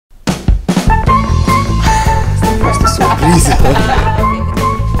surpriză!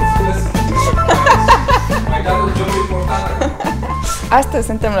 Astăzi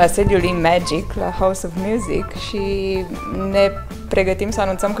suntem la sediul Magic, la House of Music și ne pregătim să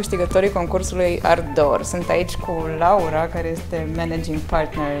anunțăm câștigătorii concursului ARTDOOR. Sunt aici cu Laura, care este managing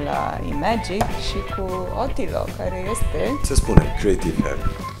partner la Magic, și cu Attila, care este... Se spune creative head.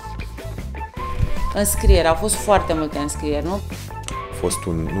 Înscrieri, au fost foarte multe înscrieri, nu? A fost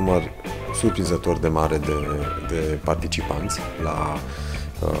un număr surprinzător de mare de participanți la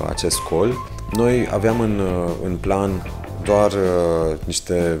acest call. Noi aveam în plan doar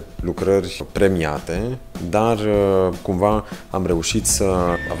niște lucrări premiate, dar cumva am reușit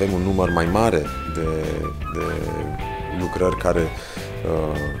să avem un număr mai mare de lucrări care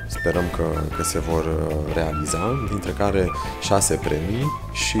sperăm că se vor realiza, dintre care 6 premii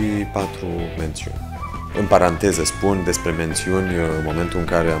și 4 mențiuni. În paranteză spun despre mențiuni, în momentul în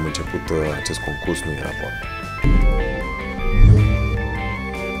care am început acest concurs nu era vorba.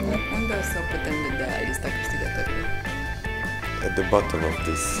 Unde o să putem vedea lista câștigătorilor? At the bottom of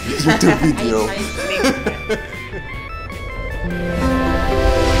this YouTube video.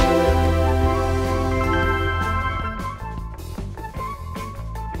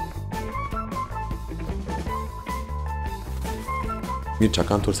 Mircea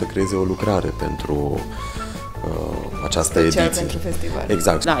Cantor să creeze o lucrare pentru această ediție. Pentru festival.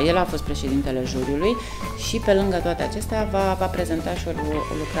 Exact. Da, el a fost președintele juriului și pe lângă toate acestea va prezenta și o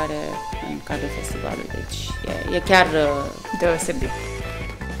lucrare în cadrul festivalului. Deci e chiar deosebit.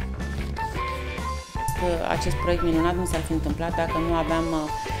 Acest proiect minunat nu s-ar fi întâmplat dacă nu aveam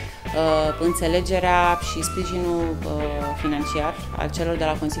înțelegerea și sprijinul financiar al celor de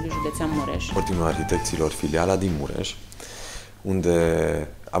la Consiliul Județean Mureș. Ordinul Arhitecților, filiala din Mureș, unde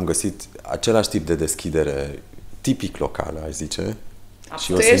am găsit același tip de deschidere tipic local, aș zice.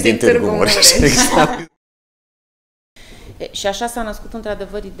 Și eu sunt din Târgu Mureș. Exact. Și așa s-a născut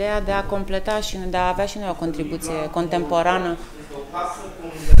într-adevăr ideea de a completa și de a avea și noi o contribuție contemporană.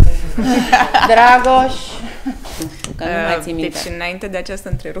 Dragoș! Că nu mai ții minte. Deci înainte de această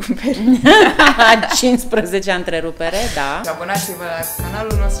întrerupere. 15 întrerupere, da. Abonați-vă la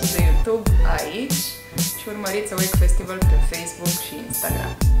canalul nostru de YouTube aici și urmăriți Awake Festival pe Facebook și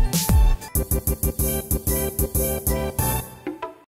Instagram.